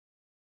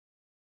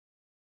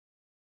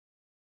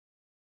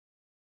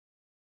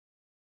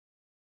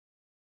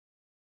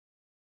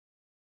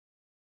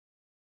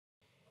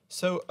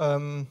So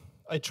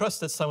I trust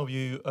that some of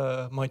you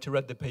might have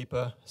read the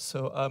paper,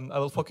 so I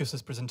will focus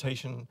this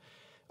presentation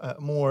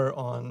more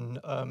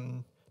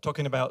on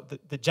talking about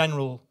the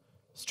general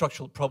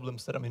structural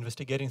problems that I'm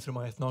investigating through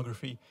my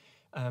ethnography,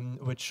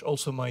 which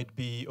also might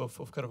be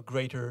of kind of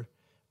greater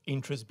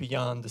interest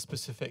beyond the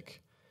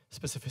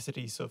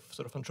specificities of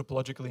sort of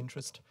anthropological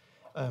interest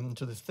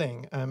to the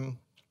thing.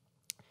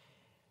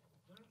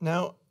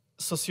 Now,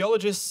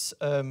 sociologists,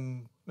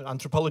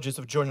 anthropologists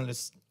of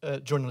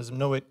journalism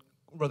know it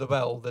rather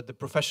well, that the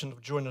profession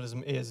of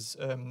journalism is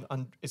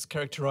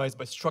characterized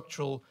by a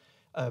structural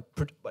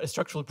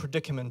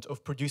predicament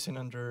of producing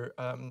under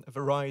a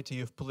variety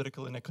of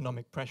political and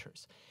economic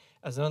pressures.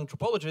 As an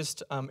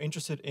anthropologist, I'm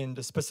interested in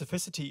the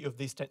specificity of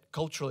these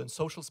cultural and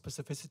social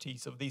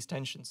specificities of these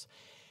tensions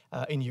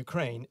in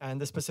Ukraine,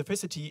 and the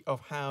specificity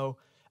of how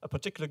a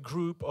particular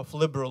group of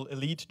liberal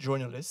elite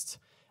journalists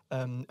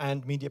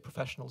and media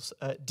professionals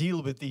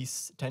deal with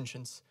these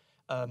tensions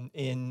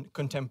in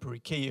contemporary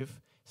Kyiv,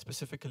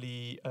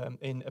 specifically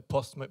in a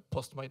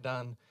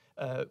post-Maidan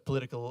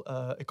political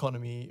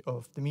economy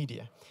of the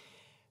media.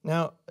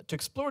 Now, to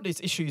explore these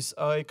issues,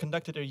 I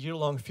conducted a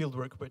year-long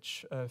fieldwork,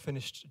 which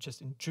finished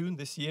just in June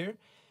this year,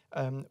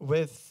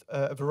 with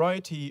a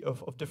variety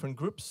of different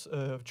groups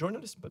of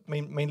journalists, but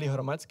mainly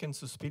Hromadske and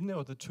Suspilne,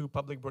 or the two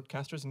public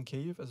broadcasters in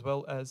Kyiv, as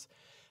well as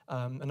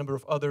a number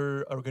of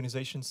other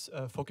organizations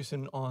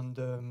focusing on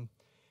the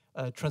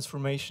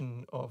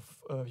transformation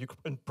of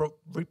and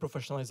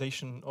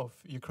reprofessionalization of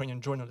Ukrainian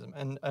journalism.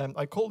 And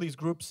I call these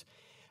groups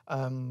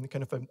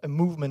kind of a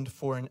movement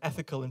for an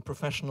ethical and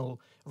professional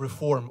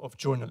reform of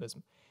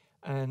journalism.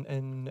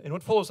 And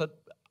what follows,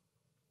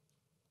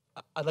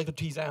 I'd like to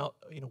tease out,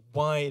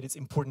 why it is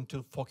important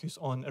to focus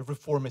on a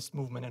reformist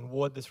movement and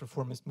what this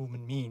reformist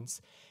movement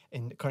means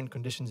in the current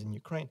conditions in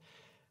Ukraine.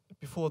 But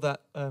before that,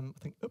 I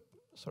think,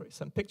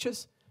 some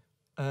pictures.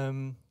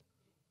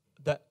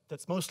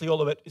 That's mostly all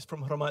of it is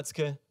from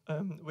Hromadske,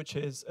 which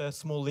is a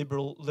small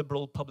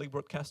liberal public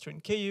broadcaster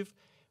in Kyiv,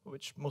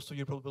 which most of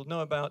you probably will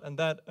know about. And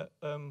that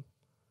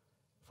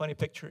funny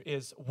picture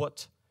is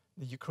what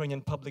the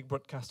Ukrainian public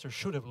broadcaster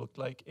should have looked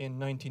like in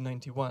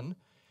 1991.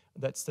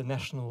 That's the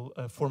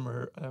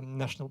former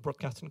National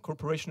Broadcasting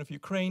Corporation of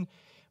Ukraine,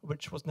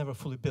 which was never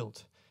fully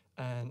built.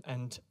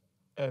 And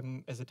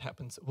as it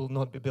happens, will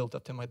not be built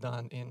after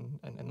Maidan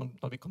and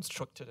not be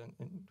constructed and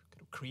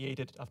kind of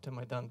created after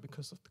Maidan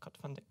because of the cut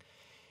funding.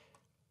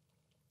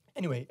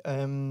 Anyway,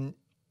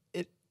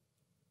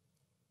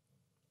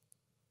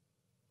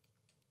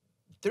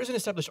 there is an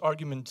established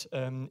argument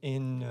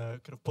in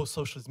kind of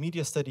post-socialist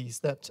media studies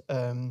that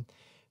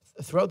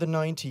throughout the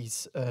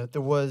 90s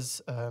there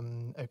was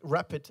a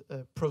rapid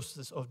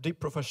process of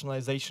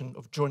deprofessionalization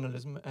of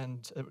journalism,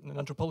 and an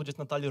anthropologist,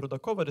 Natalia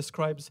Rudakova,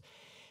 describes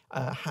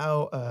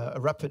how a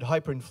rapid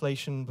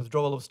hyperinflation,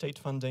 withdrawal of state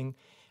funding,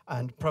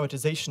 and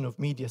privatization of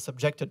media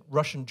subjected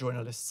Russian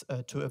journalists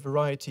to a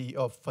variety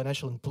of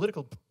financial and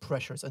political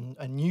pressures and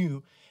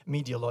new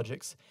media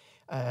logics,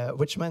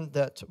 which meant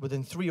that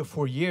within 3 or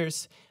 4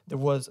 years, there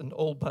was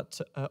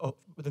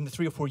within the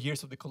 3 or 4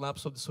 years of the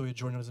collapse of the Soviet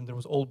journalism, there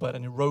was all but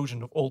an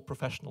erosion of all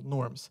professional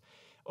norms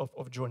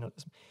of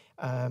journalism.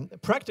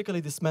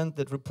 Practically, this meant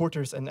that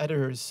reporters and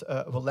editors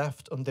were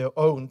left on their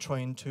own,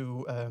 trying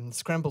to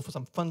scramble for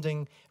some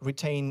funding,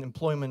 retain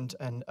employment,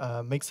 and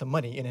make some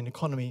money in an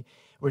economy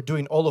where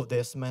doing all of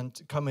this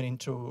meant coming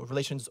into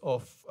relations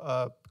of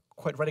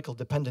quite radical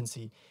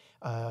dependency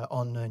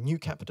on new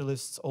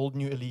capitalists, old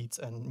new elites,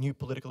 and new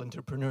political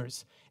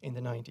entrepreneurs in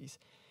the 90s.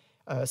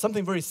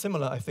 Something very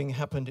similar, I think,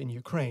 happened in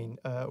Ukraine,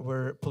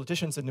 where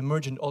politicians and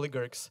emergent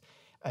oligarchs,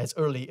 as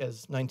early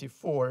as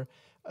 '94,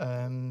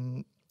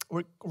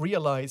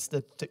 realized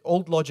that the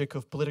old logic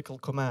of political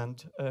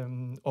command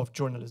of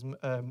journalism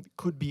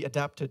could be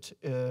adapted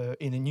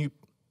in a new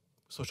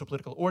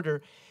socio-political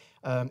order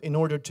in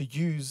order to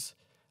use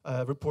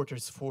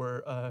reporters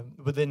for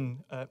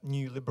within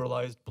new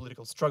liberalized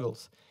political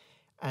struggles.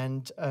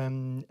 And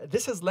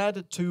this has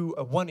led to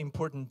one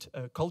important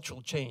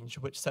cultural change,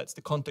 which sets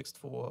the context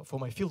for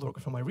my fieldwork,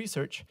 for my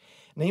research,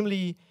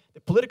 namely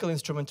the political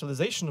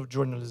instrumentalization of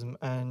journalism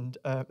and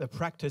a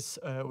practice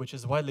which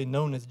is widely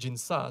known as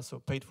jinsa, so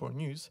paid-for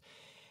news,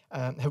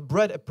 have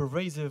bred a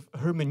pervasive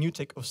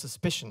hermeneutic of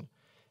suspicion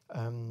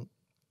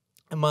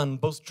among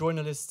both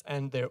journalists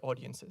and their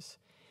audiences.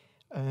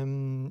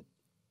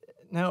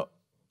 Now,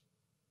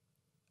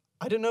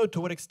 I don't know to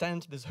what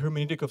extent this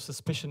hermeneutic of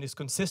suspicion is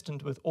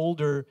consistent with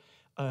older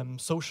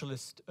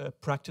socialist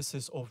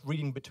practices of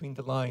reading between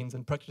the lines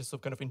and practices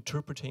of kind of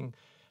interpreting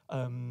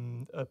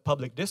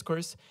public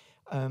discourse.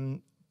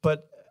 But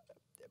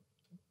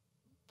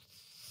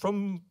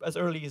from as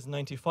early as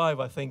 '95,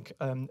 I think,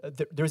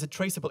 there is a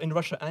traceable, in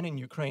Russia and in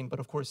Ukraine, but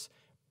of course,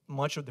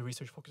 much of the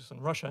research focuses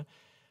on Russia.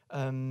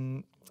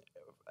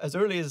 As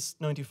early as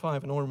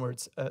 '95 and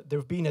onwards, there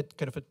have been a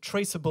kind of a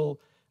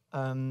traceable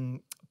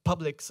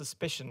public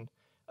suspicion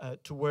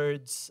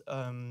towards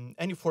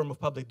any form of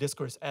public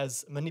discourse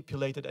as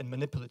manipulated and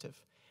manipulative,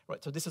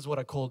 right? So this is what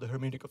I call the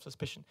hermeneutic of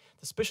suspicion.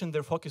 Suspicion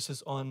there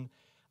focuses on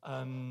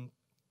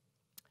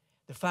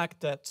the fact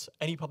that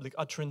any public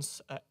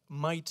utterance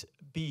might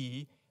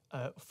be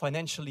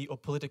financially or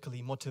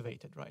politically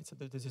motivated, right? So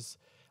this is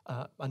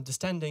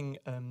understanding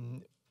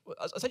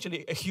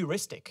essentially a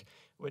heuristic,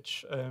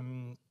 which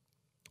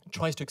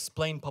tries to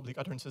explain public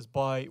utterances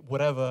by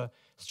whatever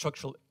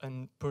structural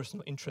and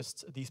personal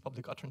interests these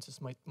public utterances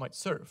might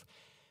serve,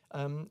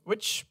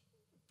 which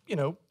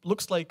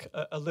looks like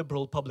a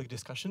liberal public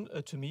discussion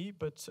to me,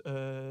 but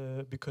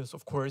because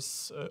of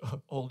course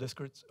all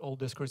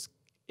discourse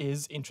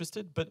is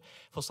interested, but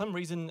for some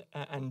reason,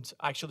 and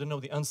I actually don't know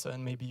the answer,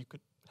 and maybe you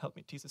could help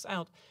me tease this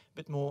out a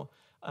bit more,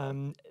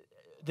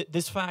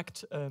 this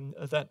fact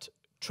that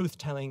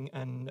truth-telling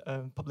and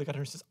public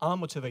utterances are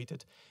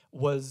motivated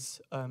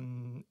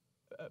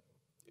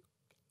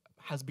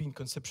has been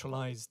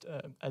conceptualized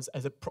as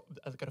a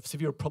kind of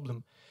severe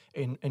problem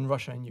in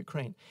Russia and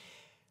Ukraine.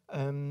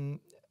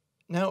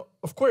 Now,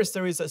 of course,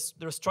 there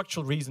are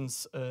structural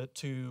reasons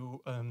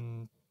to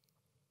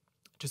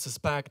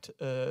suspect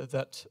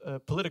that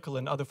political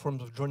and other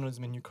forms of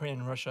journalism in Ukraine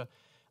and Russia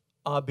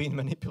are being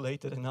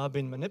manipulated and are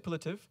being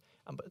manipulative.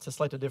 But it's a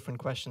slightly different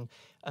question.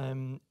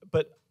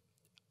 But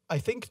I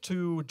think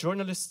to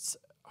journalists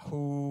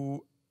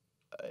who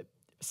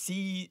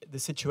see the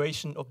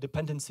situation of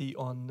dependency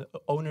on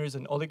owners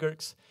and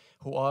oligarchs,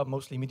 who are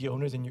mostly media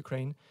owners in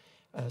Ukraine,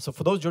 so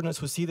for those journalists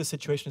who see the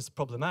situation as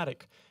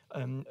problematic,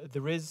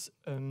 there is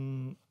a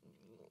kind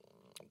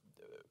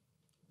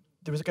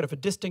of a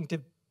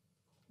distinctive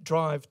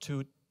drive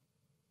to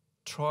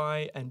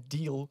try and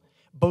deal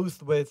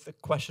both with the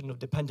question of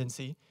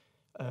dependency,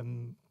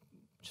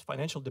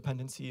 financial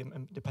dependency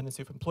and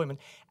dependency of employment,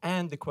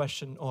 and the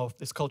question of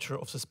this culture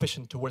of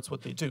suspicion towards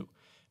what they do.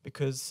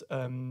 Because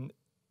and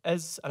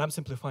I'm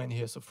simplifying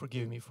here, so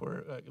forgive me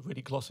for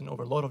really glossing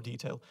over a lot of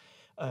detail,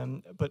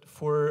 but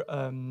for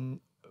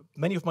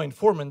many of my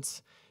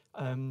informants,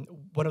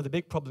 one of the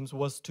big problems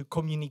was to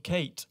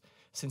communicate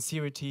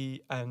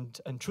sincerity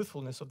and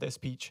truthfulness of their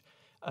speech,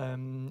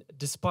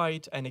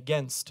 despite and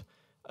against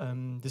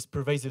this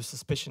pervasive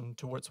suspicion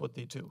towards what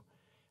they do.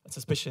 A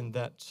suspicion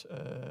that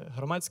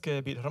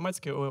be it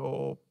Hromadske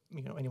or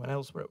anyone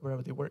else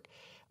wherever they work,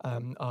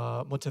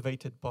 are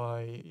motivated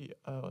by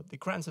the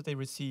grants that they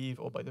receive,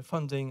 or by the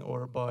funding,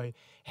 or by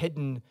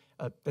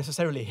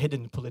necessarily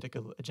hidden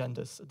political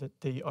agendas that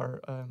they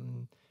are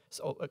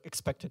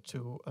expected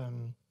to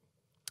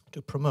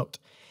promote.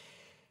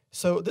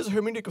 So this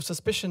hermeneutic of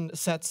suspicion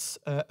sets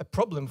a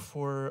problem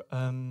for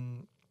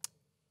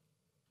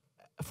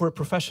a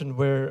profession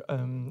where,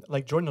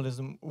 like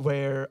journalism,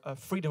 where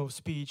freedom of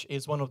speech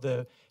is one of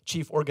the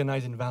chief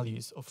organizing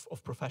values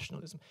of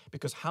professionalism.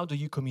 Because how do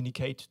you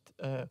communicate,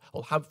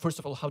 first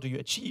of all, how do you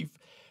achieve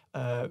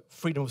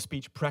freedom of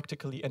speech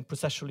practically and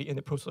processually in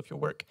the process of your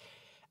work?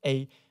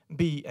 A.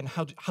 B, and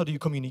how do you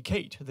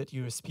communicate that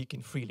you're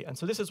speaking freely? And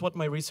so this is what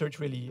my research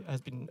really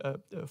has been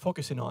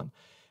focusing on,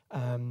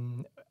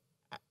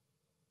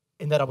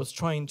 in that I was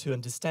trying to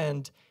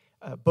understand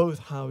both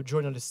how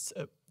journalists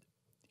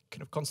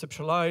kind of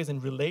conceptualize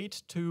and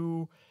relate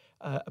to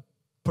a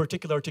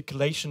particular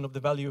articulation of the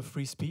value of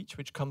free speech,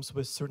 which comes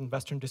with certain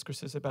Western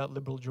discourses about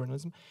liberal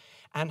journalism,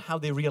 and how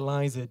they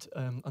realize it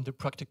under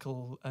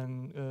practical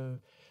and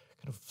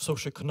kind of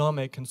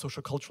socioeconomic and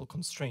sociocultural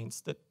constraints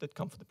that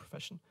come for the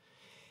profession.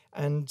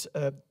 And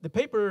the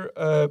paper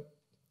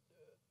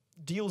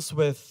deals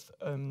with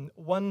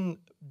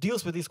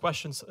these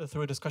questions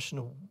through a discussion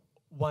of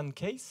one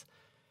case,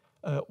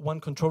 one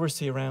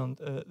controversy around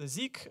the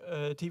Zik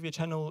TV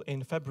channel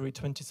in February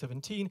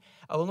 2017.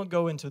 I will not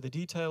go into the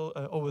detail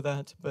over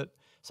that, but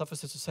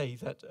suffice it to say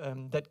that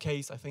that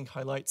case, I think,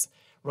 highlights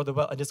rather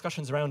well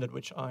discussions around it,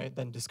 which I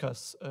then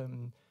discuss,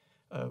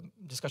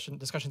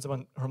 discussions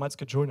among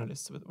Hromadske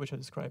journalists, which I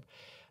describe.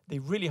 They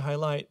really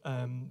highlight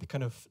the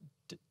kind of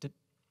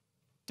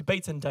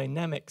debates and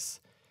dynamics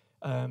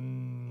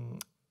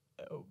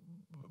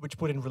which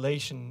put in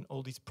relation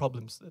all these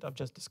problems that I've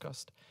just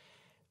discussed.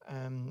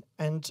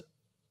 And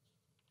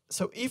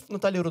so if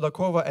Natalia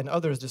Rudakova and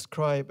others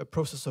describe a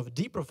process of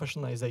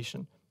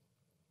deprofessionalization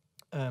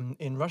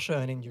in Russia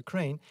and in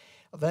Ukraine,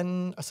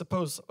 then I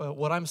suppose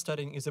what I'm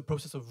studying is a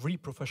process of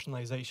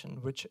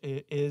reprofessionalization, which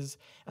is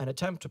an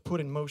attempt to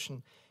put in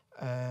motion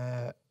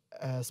a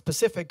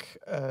specific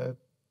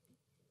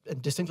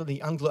and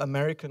distinctly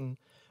Anglo-American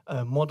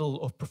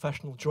model of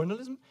professional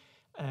journalism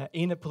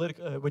in a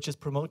which is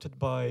promoted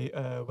by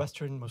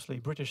Western, mostly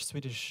British,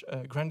 Swedish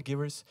grant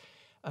givers,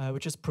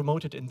 which is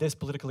promoted in this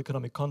political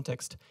economic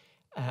context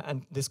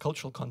and this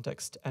cultural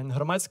context. And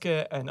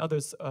Hromadske and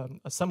others are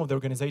some of the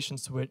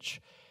organizations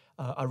which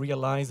are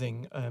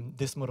realizing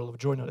this model of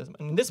journalism.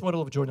 And in this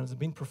model of journalism,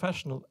 being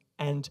professional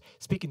and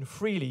speaking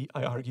freely,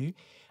 I argue,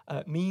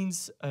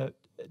 means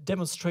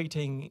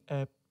demonstrating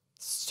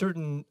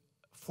certain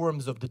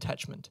forms of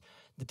detachment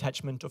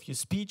of your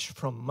speech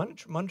from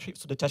monetary,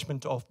 so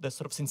detachment of the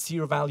sort of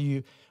sincere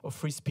value of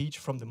free speech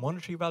from the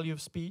monetary value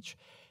of speech.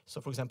 So,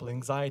 for example,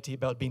 anxiety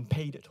about being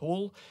paid at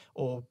all,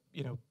 or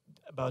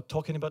about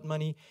talking about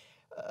money.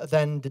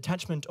 Then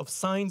detachment of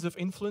signs of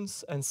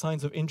influence and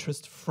signs of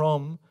interest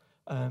from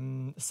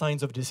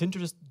signs of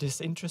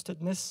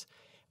disinterestedness,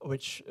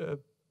 which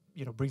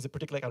brings a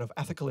particular kind of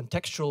ethical and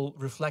textual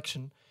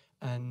reflection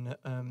and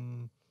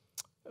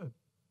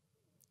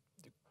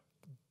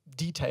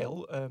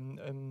detail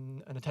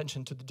and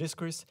attention to the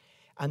discourse,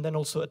 and then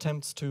also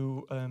attempts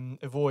to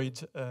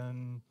avoid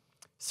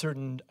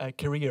certain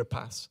career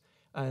paths.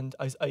 And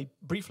I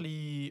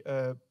briefly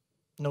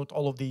note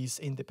all of these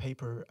in the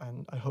paper,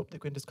 and I hope they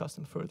can discuss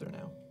them further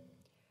now.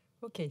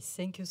 Okay,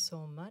 thank you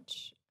so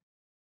much.